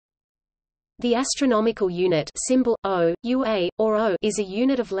The astronomical unit, symbol O, UA, or O, is a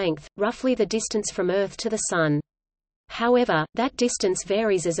unit of length, roughly the distance from Earth to the Sun. However, that distance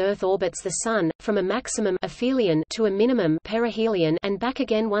varies as Earth orbits the Sun, from a maximum aphelion to a minimum perihelion and back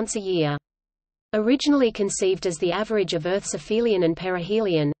again once a year. Originally conceived as the average of Earth's aphelion and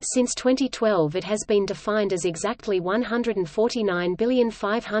perihelion, since 2012 it has been defined as exactly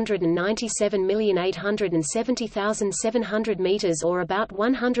 149,597,870,700 meters, or about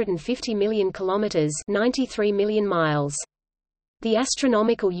 150 million kilometers, 93 million miles. The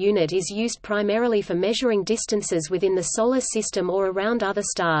astronomical unit is used primarily for measuring distances within the Solar System or around other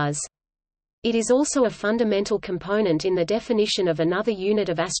stars. It is also a fundamental component in the definition of another unit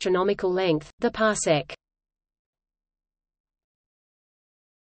of astronomical length, the parsec.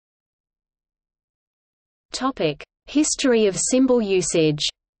 Topic: History of symbol usage.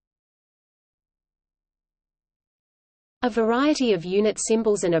 A variety of unit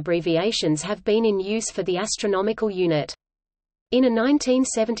symbols and abbreviations have been in use for the astronomical unit. In a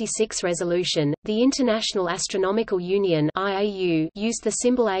 1976 resolution, the International Astronomical Union (IAU) used the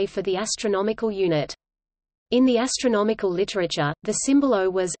symbol A for the astronomical unit. In the astronomical literature, the symbol O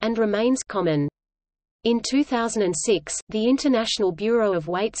was and remains common. In 2006, the International Bureau of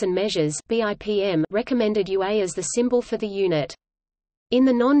Weights and Measures (BIPM) recommended UA as the symbol for the unit. In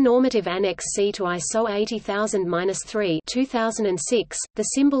the non-normative Annex C to ISO 80000-3 (2006), the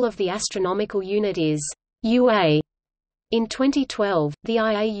symbol of the astronomical unit is UA. In 2012, the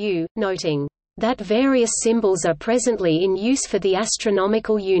IAU, noting that various symbols are presently in use for the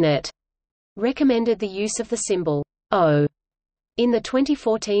astronomical unit, recommended the use of the symbol O. In the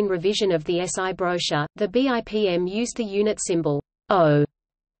 2014 revision of the SI brochure, the BIPM used the unit symbol O.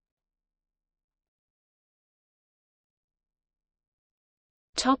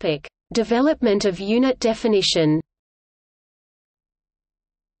 Topic: Development of unit definition.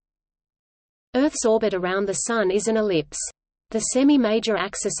 Earth's orbit around the Sun is an ellipse. The semi-major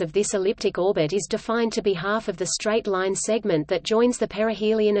axis of this elliptic orbit is defined to be half of the straight line segment that joins the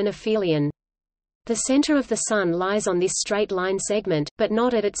perihelion and aphelion. The center of the Sun lies on this straight line segment, but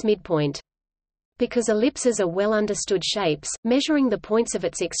not at its midpoint. Because ellipses are well understood shapes, measuring the points of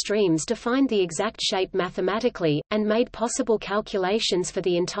its extremes defined the exact shape mathematically, and made possible calculations for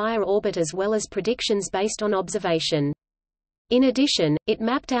the entire orbit as well as predictions based on observation. In addition, it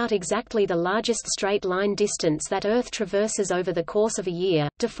mapped out exactly the largest straight-line distance that Earth traverses over the course of a year,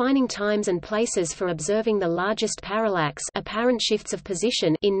 defining times and places for observing the largest parallax, apparent shifts of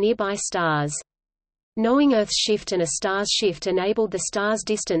position, in nearby stars. Knowing Earth's shift and a star's shift enabled the star's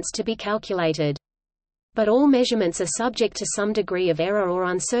distance to be calculated. But all measurements are subject to some degree of error or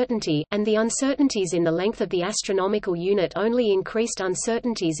uncertainty, and the uncertainties in the length of the astronomical unit only increased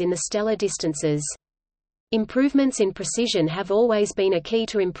uncertainties in the stellar distances. Improvements in precision have always been a key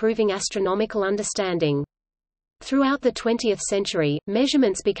to improving astronomical understanding. Throughout the 20th century,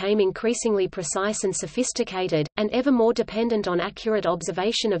 measurements became increasingly precise and sophisticated, and ever more dependent on accurate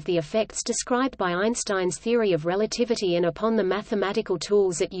observation of the effects described by Einstein's theory of relativity and upon the mathematical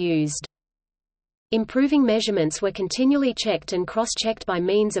tools it used. Improving measurements were continually checked and cross-checked by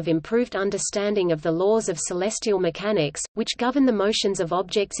means of improved understanding of the laws of celestial mechanics, which govern the motions of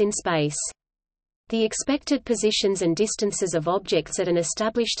objects in space. The expected positions and distances of objects at an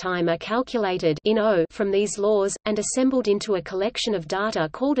established time are calculated in O from these laws, and assembled into a collection of data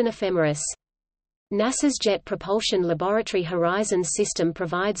called an ephemeris. NASA's Jet Propulsion Laboratory Horizons system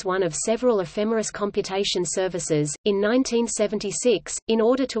provides one of several ephemeris computation services. In 1976, in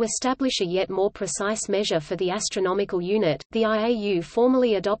order to establish a yet more precise measure for the astronomical unit, the IAU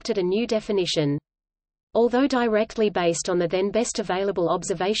formally adopted a new definition. Although directly based on the then best available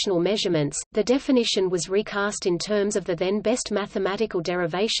observational measurements, the definition was recast in terms of the then best mathematical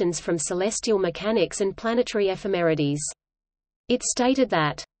derivations from celestial mechanics and planetary ephemerides. It stated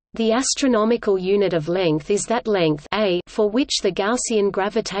that the astronomical unit of length is that length a for which the Gaussian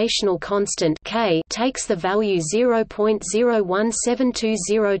gravitational constant k takes the value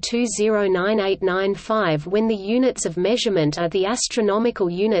 0.017202098995 when the units of measurement are the astronomical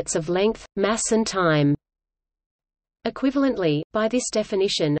units of length, mass and time. Equivalently, by this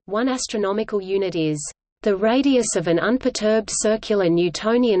definition, one astronomical unit is the radius of an unperturbed circular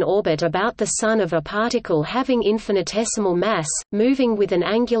Newtonian orbit about the Sun of a particle having infinitesimal mass, moving with an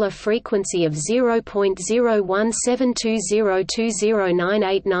angular frequency of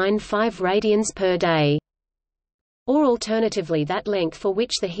 0.017202098995 radians per day. Or alternatively that length for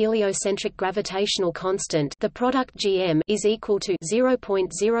which the heliocentric gravitational constant, the product Gm, is equal to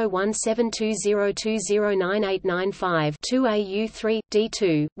 0.017202098995 2au3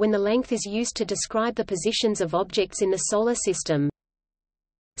 d2, when the length is used to describe the positions of objects in the Solar System.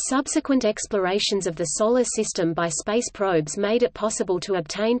 Subsequent explorations of the Solar System by space probes made it possible to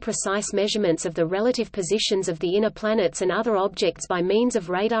obtain precise measurements of the relative positions of the inner planets and other objects by means of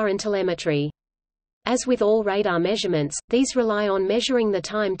radar and telemetry. As with all radar measurements, these rely on measuring the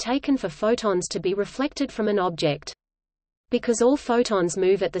time taken for photons to be reflected from an object. Because all photons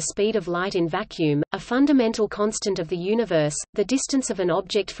move at the speed of light in vacuum, a fundamental constant of the universe, the distance of an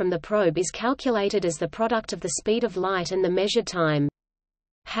object from the probe is calculated as the product of the speed of light and the measured time.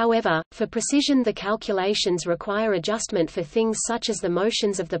 However, for precision the calculations require adjustment for things such as the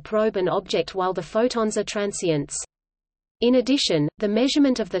motions of the probe and object while the photons are transients. In addition, the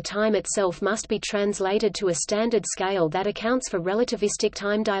measurement of the time itself must be translated to a standard scale that accounts for relativistic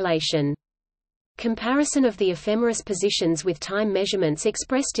time dilation. Comparison of the ephemeris positions with time measurements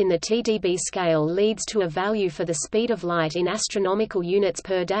expressed in the TdB scale leads to a value for the speed of light in astronomical units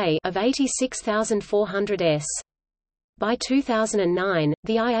per day of 86,400 s. By 2009,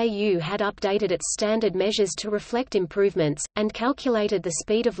 the IAU had updated its standard measures to reflect improvements, and calculated the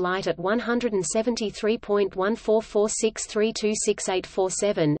speed of light at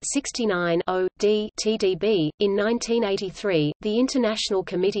 173.1446326847 69.0 TdB. In 1983, the International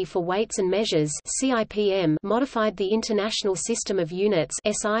Committee for Weights and Measures (CIPM) modified the International System of Units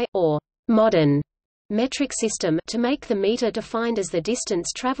 (SI) or modern metric system to make the meter defined as the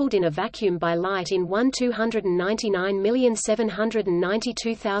distance traveled in a vacuum by light in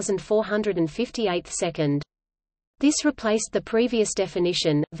 1,299,792,458 second. This replaced the previous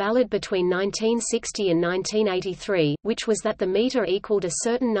definition, valid between 1960 and 1983, which was that the meter equaled a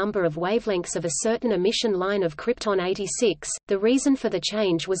certain number of wavelengths of a certain emission line of krypton 86. The reason for the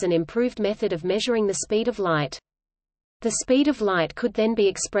change was an improved method of measuring the speed of light. The speed of light could then be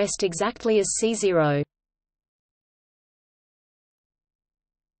expressed exactly as c0.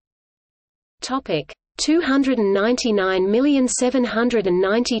 Topic: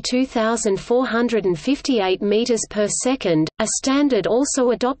 299,792,458 meters per second, a standard also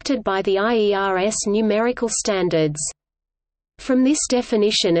adopted by the IERS numerical standards. From this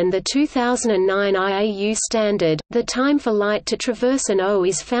definition and the 2009 IAU standard, the time for light to traverse an O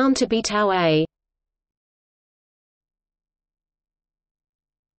is found to be tau A.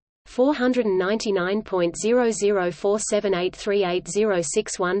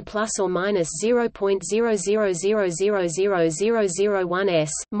 499.0047838061 plus or minus 0.00000001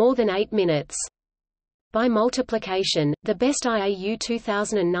 s, more than 8 minutes. By multiplication, the best IAU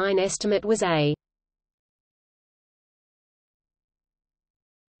 2009 estimate was A.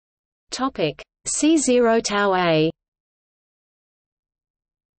 Topic: C0 tau A.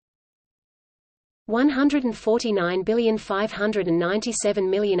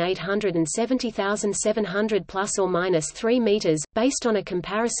 149,597,870,700 plus or minus 3 meters, based on a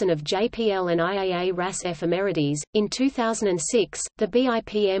comparison of JPL and IAA RAS ephemerides. In 2006, the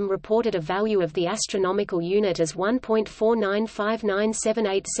BIPM reported a value of the astronomical unit as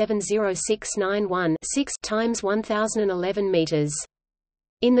 1.49597870691 6 times 1011 meters.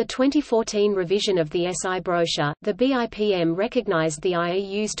 In the 2014 revision of the SI brochure, the BIPM recognized the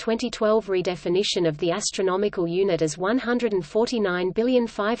IAU's 2012 redefinition of the astronomical unit as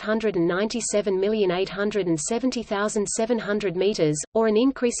 149,597,870,700 meters, or an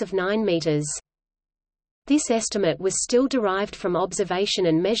increase of 9 meters. This estimate was still derived from observation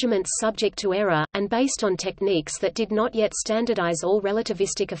and measurements subject to error, and based on techniques that did not yet standardize all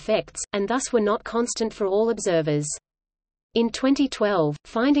relativistic effects, and thus were not constant for all observers. In 2012,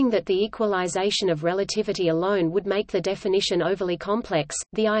 finding that the equalization of relativity alone would make the definition overly complex,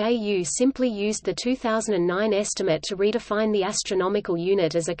 the IAU simply used the 2009 estimate to redefine the astronomical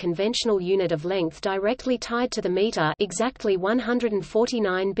unit as a conventional unit of length directly tied to the meter, exactly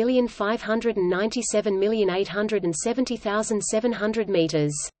 149,597,870,700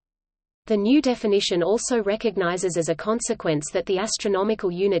 meters. The new definition also recognizes as a consequence that the astronomical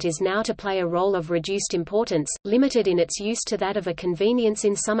unit is now to play a role of reduced importance, limited in its use to that of a convenience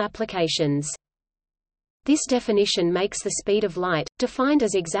in some applications. This definition makes the speed of light, defined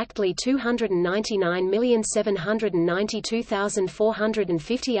as exactly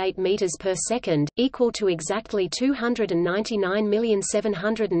 299,792,458 meters per second, equal to exactly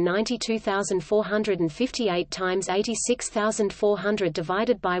 299,792,458 times 86,400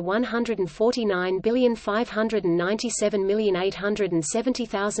 divided by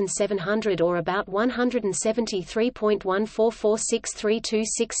 149,597,870,700 or about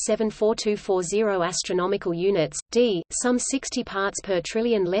 173.1446326742440 astronomical units, d. some 60 parts per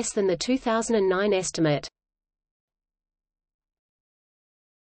trillion less than the 2009 estimate.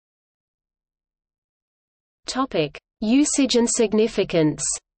 Topic: Usage and significance.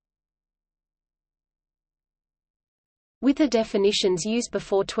 With the definitions used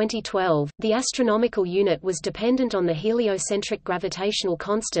before 2012, the astronomical unit was dependent on the heliocentric gravitational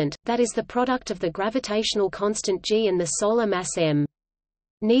constant, that is the product of the gravitational constant g and the solar mass m.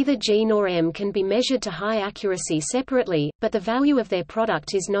 Neither g nor m can be measured to high accuracy separately, but the value of their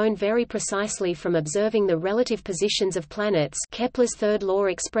product is known very precisely from observing the relative positions of planets, Kepler's third law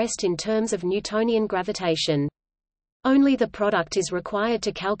expressed in terms of Newtonian gravitation. Only the product is required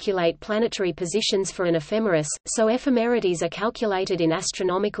to calculate planetary positions for an ephemeris, so ephemerides are calculated in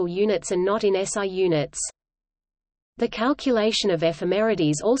astronomical units and not in SI units. The calculation of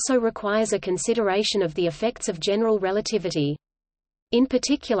ephemerides also requires a consideration of the effects of general relativity. In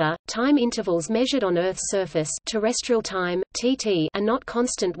particular, time intervals measured on Earth's surface, terrestrial time (TT), are not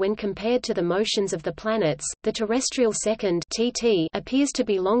constant when compared to the motions of the planets. The terrestrial second (TT) appears to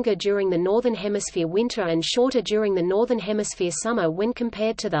be longer during the northern hemisphere winter and shorter during the northern hemisphere summer when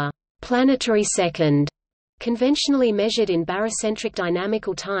compared to the planetary second, conventionally measured in barocentric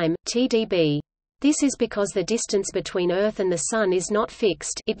dynamical time (TDB). This is because the distance between Earth and the Sun is not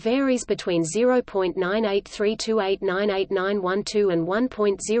fixed, it varies between 0.98328989912 and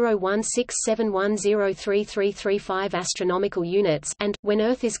 1.01671033335 astronomical units, and, when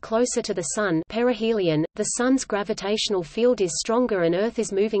Earth is closer to the Sun perihelion, the Sun's gravitational field is stronger and Earth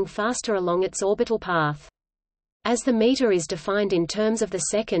is moving faster along its orbital path. As the meter is defined in terms of the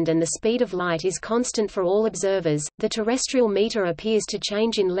second and the speed of light is constant for all observers, the terrestrial meter appears to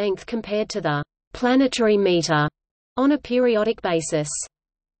change in length compared to the planetary meter on a periodic basis.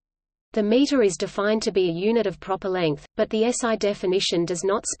 The meter is defined to be a unit of proper length, but the SI definition does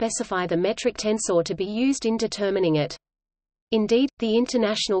not specify the metric tensor to be used in determining it. Indeed, the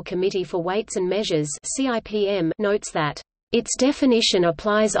International Committee for Weights and Measures (CIPM) notes that its definition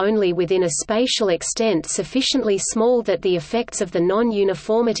applies only within a spatial extent sufficiently small that the effects of the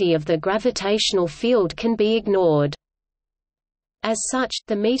non-uniformity of the gravitational field can be ignored. As such,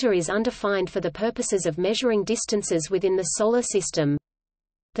 the meter is undefined for the purposes of measuring distances within the Solar System.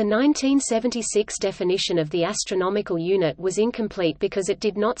 The 1976 definition of the astronomical unit was incomplete because it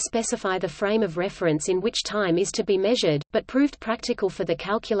did not specify the frame of reference in which time is to be measured, but proved practical for the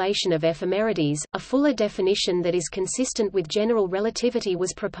calculation of ephemerides. A fuller definition that is consistent with general relativity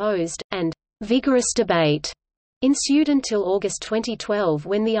was proposed, and vigorous debate ensued until August 2012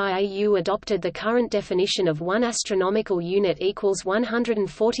 when the IAU adopted the current definition of 1 astronomical unit equals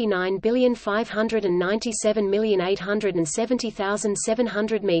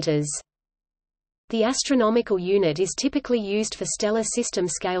 149,597,870,700 meters. The astronomical unit is typically used for stellar system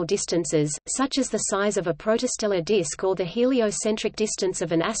scale distances, such as the size of a protostellar disk or the heliocentric distance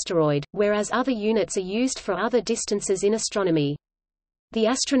of an asteroid, whereas other units are used for other distances in astronomy. The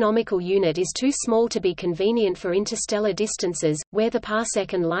astronomical unit is too small to be convenient for interstellar distances, where the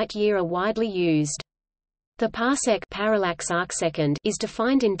parsec and light-year are widely used. The parsec parallax arcsecond is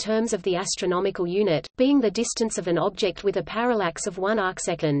defined in terms of the astronomical unit, being the distance of an object with a parallax of 1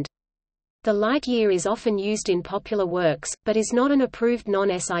 arcsecond. The light-year is often used in popular works, but is not an approved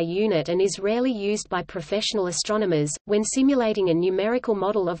non-SI unit and is rarely used by professional astronomers. When simulating a numerical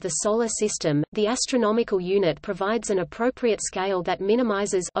model of the Solar System, the astronomical unit provides an appropriate scale that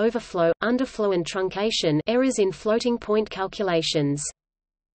minimizes overflow, underflow and truncation errors in floating point calculations.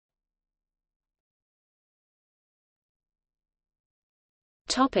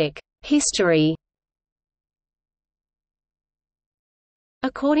 History.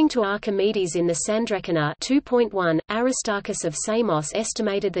 According to Archimedes in the Sandrekina 2.1, Aristarchus of Samos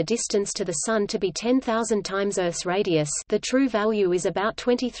estimated the distance to the Sun to be 10,000 times Earth's radius. The true value is about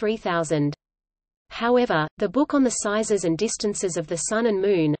 23,000. However, the book on the sizes and distances of the Sun and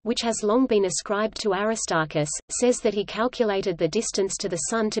Moon, which has long been ascribed to Aristarchus, says that he calculated the distance to the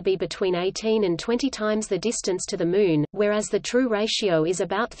Sun to be between 18 and 20 times the distance to the Moon, whereas the true ratio is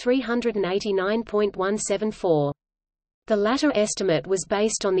about 389.174. The latter estimate was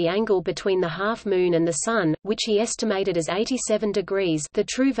based on the angle between the half-moon and the Sun, which he estimated as 87 degrees, the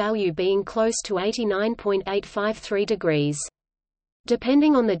true value being close to 89.853 degrees.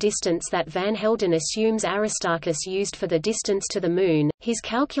 Depending on the distance that Van Helden assumes Aristarchus used for the distance to the Moon, his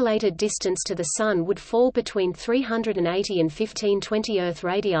calculated distance to the Sun would fall between 380 and 1520 Earth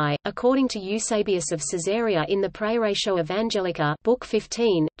radii. According to Eusebius of Caesarea in the Praeratio Evangelica, Book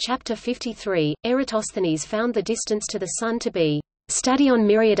 15, Chapter 53, Eratosthenes found the distance to the Sun to be stadion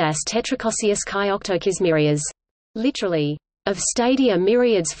myriadas tetrachosius kai octokis myrias, literally, of stadia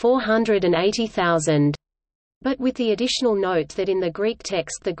myriads 480,000. But with the additional note that in the Greek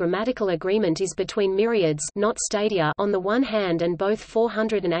text the grammatical agreement is between myriads, not stadia, on the one hand and both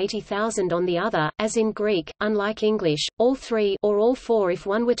 480,000 on the other, as in Greek, unlike English, all three or all four if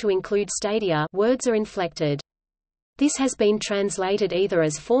one were to include stadia words are inflected. This has been translated either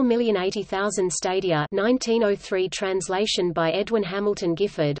as 4,080,000 stadia 1903 translation by Edwin Hamilton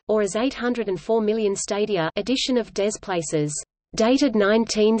Gifford, or as 804 million stadia edition of Des Places, dated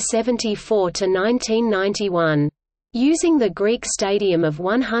 1974 to 1991. Using the Greek stadium of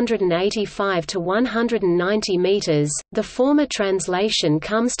 185 to 190 meters, the former translation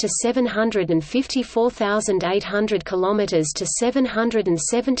comes to 754,800 kilometers to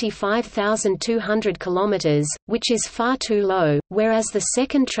 775,200 kilometers, which is far too low, whereas the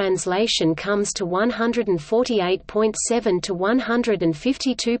second translation comes to 148.7 to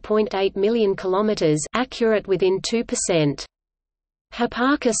 152.8 million kilometers, accurate within 2%.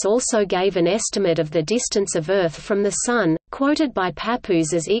 Hipparchus also gave an estimate of the distance of Earth from the Sun, quoted by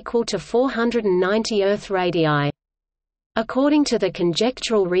Pappus as equal to 490 Earth radii. According to the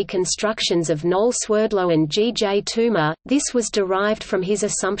conjectural reconstructions of Noel Swerdlow and G. J. Toomer, this was derived from his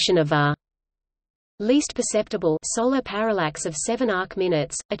assumption of a least perceptible solar parallax of 7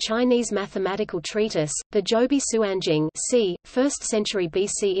 arc-minutes. A Chinese mathematical treatise, the Zhoubi Suanjing c. 1st century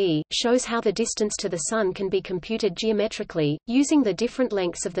BCE, shows how the distance to the Sun can be computed geometrically, using the different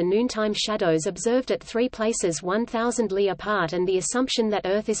lengths of the noontime shadows observed at 3 places 1,000 li apart and the assumption that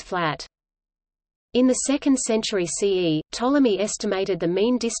Earth is flat. In the 2nd century CE, Ptolemy estimated the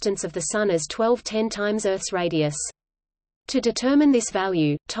mean distance of the Sun as 1210 times Earth's radius. To determine this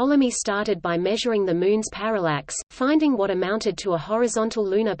value, Ptolemy started by measuring the Moon's parallax, finding what amounted to a horizontal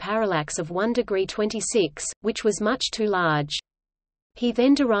lunar parallax of 1 degree 26, which was much too large. He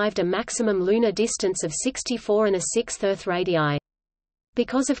then derived a maximum lunar distance of 64 1/6 Earth radii.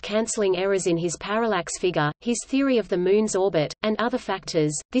 Because of cancelling errors in his parallax figure, his theory of the Moon's orbit, and other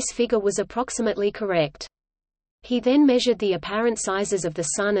factors, this figure was approximately correct. He then measured the apparent sizes of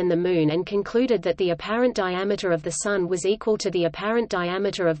the Sun and the Moon and concluded that the apparent diameter of the Sun was equal to the apparent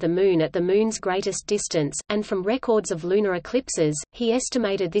diameter of the Moon at the Moon's greatest distance, and from records of lunar eclipses, he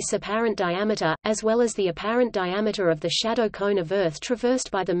estimated this apparent diameter, as well as the apparent diameter of the shadow cone of Earth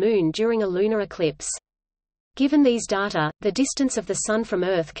traversed by the Moon during a lunar eclipse. Given these data, the distance of the Sun from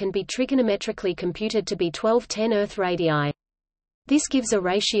Earth can be trigonometrically computed to be 1210 Earth radii. This gives a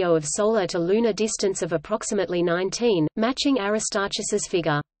ratio of solar to lunar distance of approximately 19, matching Aristarchus's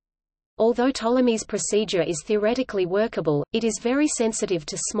figure. Although Ptolemy's procedure is theoretically workable, it is very sensitive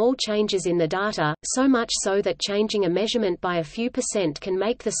to small changes in the data, so much so that changing a measurement by a few percent can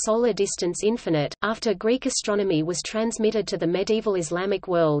make the solar distance infinite. After Greek astronomy was transmitted to the medieval Islamic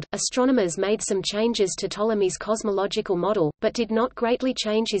world, astronomers made some changes to Ptolemy's cosmological model, but did not greatly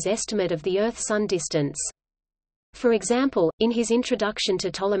change his estimate of the Earth-Sun distance. For example, in his introduction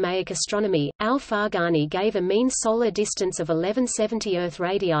to Ptolemaic astronomy, al-Farghani gave a mean solar distance of 1170 Earth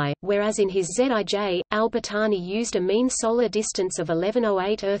radii, whereas in his Zij, al-Battani used a mean solar distance of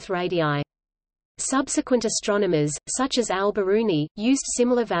 1108 Earth radii. Subsequent astronomers, such as al-Biruni, used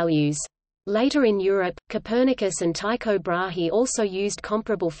similar values. Later in Europe, Copernicus and Tycho Brahe also used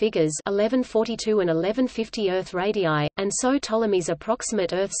comparable figures 1142 and 1150 Earth radii, and so Ptolemy's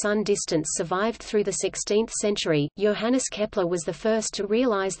approximate Earth-Sun distance survived through the 16th century. Johannes Kepler was the first to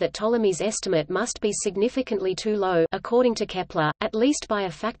realize that Ptolemy's estimate must be significantly too low, according to Kepler, at least by a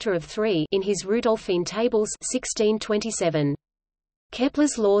factor of 3, in his Rudolphine Tables 1627.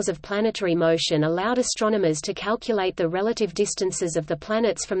 Kepler's laws of planetary motion allowed astronomers to calculate the relative distances of the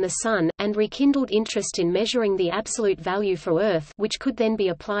planets from the Sun, and rekindled interest in measuring the absolute value for Earth, which could then be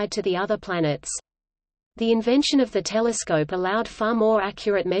applied to the other planets. The invention of the telescope allowed far more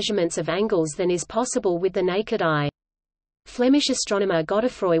accurate measurements of angles than is possible with the naked eye. Flemish astronomer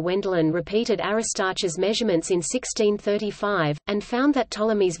Godefroy Wendelin repeated Aristarchus' measurements in 1635, and found that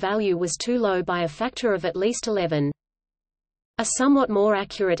Ptolemy's value was too low by a factor of at least 11. A somewhat more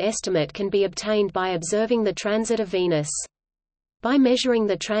accurate estimate can be obtained by observing the transit of Venus. By measuring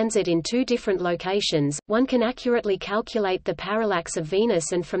the transit in 2 different locations, one can accurately calculate the parallax of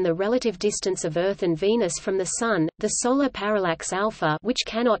Venus, and from the relative distance of Earth and Venus from the Sun, the solar parallax alpha, which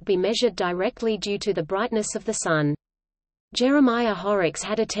cannot be measured directly due to the brightness of the Sun. Jeremiah Horrocks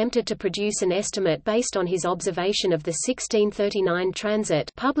had attempted to produce an estimate based on his observation of the 1639 transit,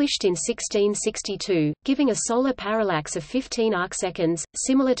 published in 1662, giving a solar parallax of 15 arcseconds,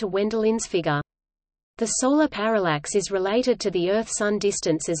 similar to Wendelin's figure. The solar parallax is related to the Earth-Sun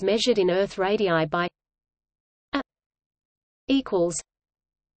distance as measured in Earth radii by a equals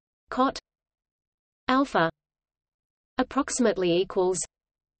cot alpha approximately equals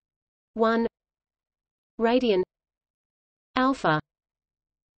 1 radian alpha.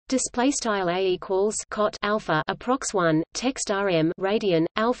 Display style a equals cot alpha approx 1 text rm radian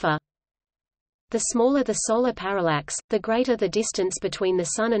alpha. The smaller the solar parallax, the greater the distance between the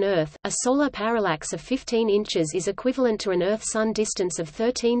Sun and Earth. A solar parallax of 15 inches is equivalent to an Earth-Sun distance of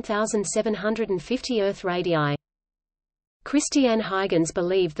 13,750 Earth radii. Christiaan Huygens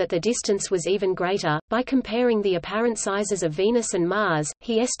believed that the distance was even greater. By comparing the apparent sizes of Venus and Mars,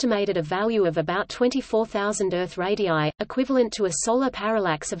 he estimated a value of about 24,000 Earth radii, equivalent to a solar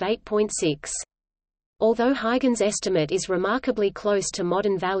parallax of 8.6. Although Huygens' estimate is remarkably close to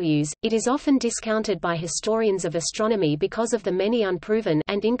modern values, it is often discounted by historians of astronomy because of the many unproven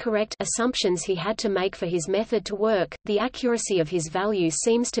and incorrect assumptions he had to make for his method to work. The accuracy of his value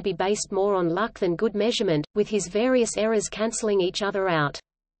seems to be based more on luck than good measurement, with his various errors cancelling each other out.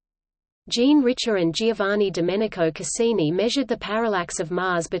 Jean Richer and Giovanni Domenico Cassini measured the parallax of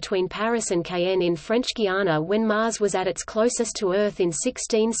Mars between Paris and Cayenne in French Guiana when Mars was at its closest to Earth in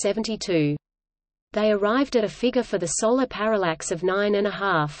 1672. They arrived at a figure for the solar parallax of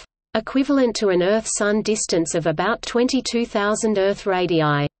 9.5, equivalent to an Earth-Sun distance of about 22,000 Earth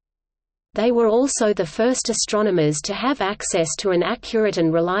radii. They were also the first astronomers to have access to an accurate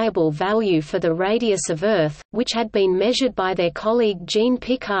and reliable value for the radius of Earth, which had been measured by their colleague Jean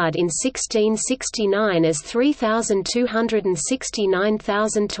Piccard in 1669 as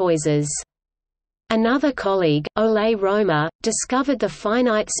 3,269,000 toises. Another colleague, Ole Romer, discovered the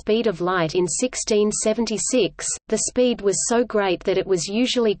finite speed of light in 1676. The speed was so great that it was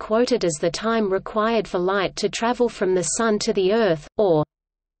usually quoted as the time required for light to travel from the Sun to the Earth, or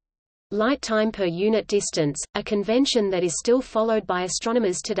light time per unit distance, a convention that is still followed by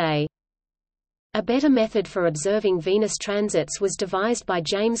astronomers today. A better method for observing Venus transits was devised by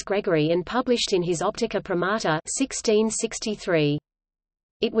James Gregory and published in his Optica Primata 1663.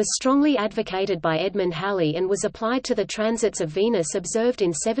 It was strongly advocated by Edmund Halley and was applied to the transits of Venus observed in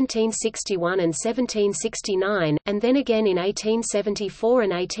 1761 and 1769, and then again in 1874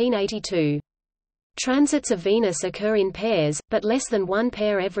 and 1882. Transits of Venus occur in pairs, but less than one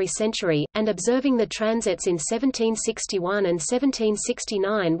pair every century, and observing the transits in 1761 and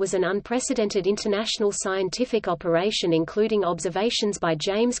 1769 was an unprecedented international scientific operation including observations by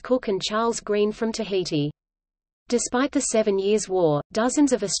James Cook and Charles Green from Tahiti. Despite the 7 Years' War,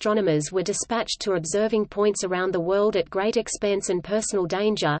 dozens of astronomers were dispatched to observing points around the world at great expense and personal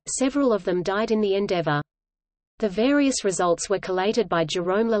danger. Several of them died in the endeavor. The various results were collated by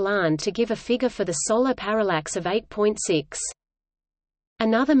Jerome Lalande to give a figure for the solar parallax of 8.6.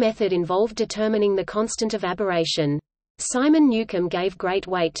 Another method involved determining the constant of aberration. Simon Newcomb gave great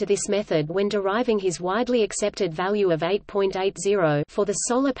weight to this method when deriving his widely accepted value of 8.80 for the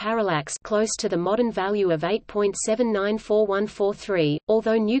solar parallax, close to the modern value of 8.794143,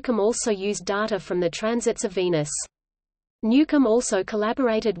 although Newcomb also used data from the transits of Venus. Newcomb also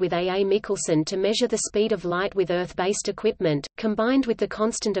collaborated with A. A. Michelson to measure the speed of light with Earth-based equipment, combined with the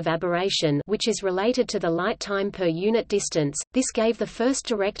constant of aberration, which is related to the light time per unit distance. This gave the first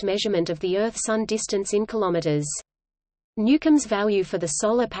direct measurement of the Earth-Sun distance in kilometers. Newcomb's value for the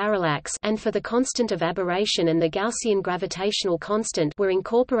solar parallax and for the constant of aberration and the Gaussian gravitational constant were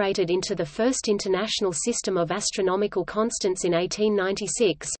incorporated into the first international system of astronomical constants in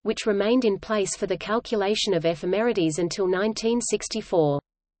 1896, which remained in place for the calculation of ephemerides until 1964.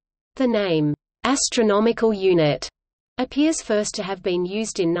 The name, astronomical unit, appears first to have been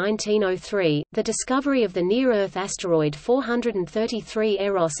used in 1903. The discovery of the near-Earth asteroid 433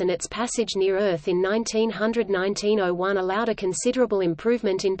 Eros and its passage near Earth in 1900–1901 allowed a considerable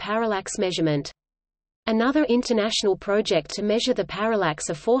improvement in parallax measurement. Another international project to measure the parallax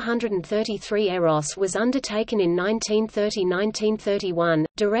of 433 Eros was undertaken in 1930–1931.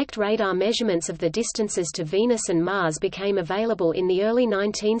 Direct radar measurements of the distances to Venus and Mars became available in the early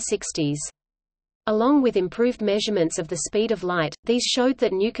 1960s. Along with improved measurements of the speed of light, these showed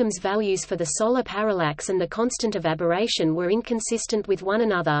that Newcomb's values for the solar parallax and the constant of aberration were inconsistent with one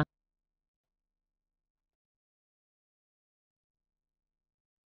another.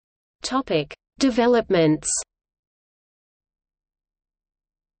 Topic: Developments.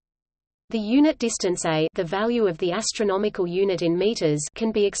 The unit distance A, the value of the astronomical unit in meters,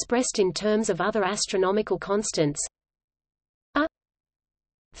 can be expressed in terms of other astronomical constants. A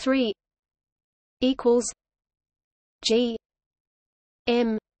 3 equals G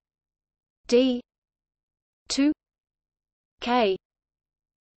M D 2 K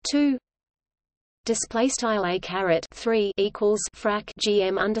 2 display style A caret 3 equals frac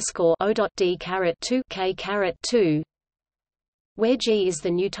GM underscore O dot D caret 2 K caret 2, where G is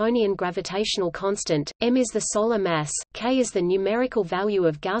the Newtonian gravitational constant, M is the solar mass, K is the numerical value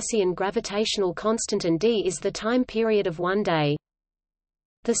of Gaussian gravitational constant and D is the time period of one day.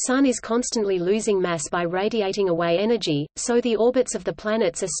 The Sun is constantly losing mass by radiating away energy, so the orbits of the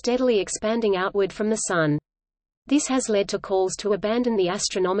planets are steadily expanding outward from the Sun. This has led to calls to abandon the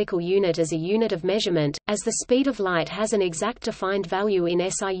astronomical unit as a unit of measurement, as the speed of light has an exact defined value in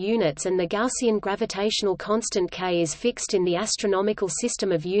SI units and the Gaussian gravitational constant k is fixed in the astronomical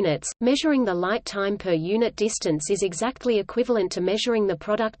system of units. Measuring the light time per unit distance is exactly equivalent to measuring the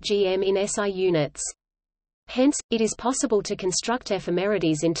product gm in SI units. Hence, it is possible to construct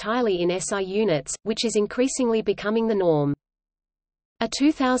ephemerides entirely in SI units, which is increasingly becoming the norm. A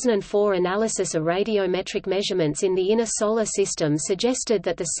 2004 analysis of radiometric measurements in the inner solar system suggested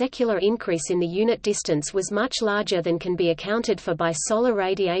that the secular increase in the unit distance was much larger than can be accounted for by solar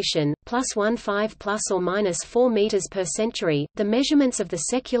radiation, +1.5 plus or minus 4 meters per century. The measurements of the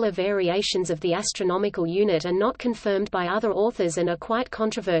secular variations of the astronomical unit are not confirmed by other authors and are quite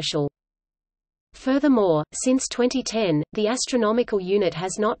controversial. Furthermore, since 2010, the astronomical unit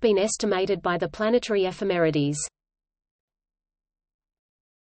has not been estimated by the planetary ephemerides.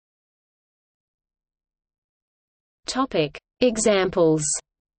 Topic: Examples.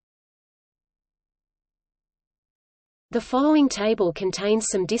 The following table contains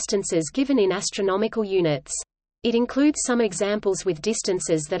some distances given in astronomical units. It includes some examples with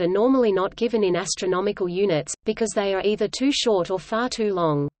distances that are normally not given in astronomical units, because they are either too short or far too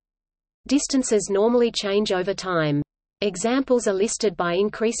long. Distances normally change over time. Examples are listed by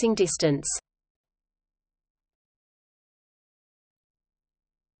increasing distance.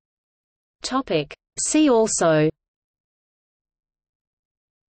 Topic: See also: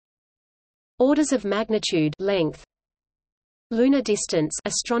 Orders of magnitude, length, lunar distance,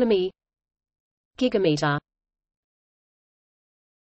 astronomy, gigameter.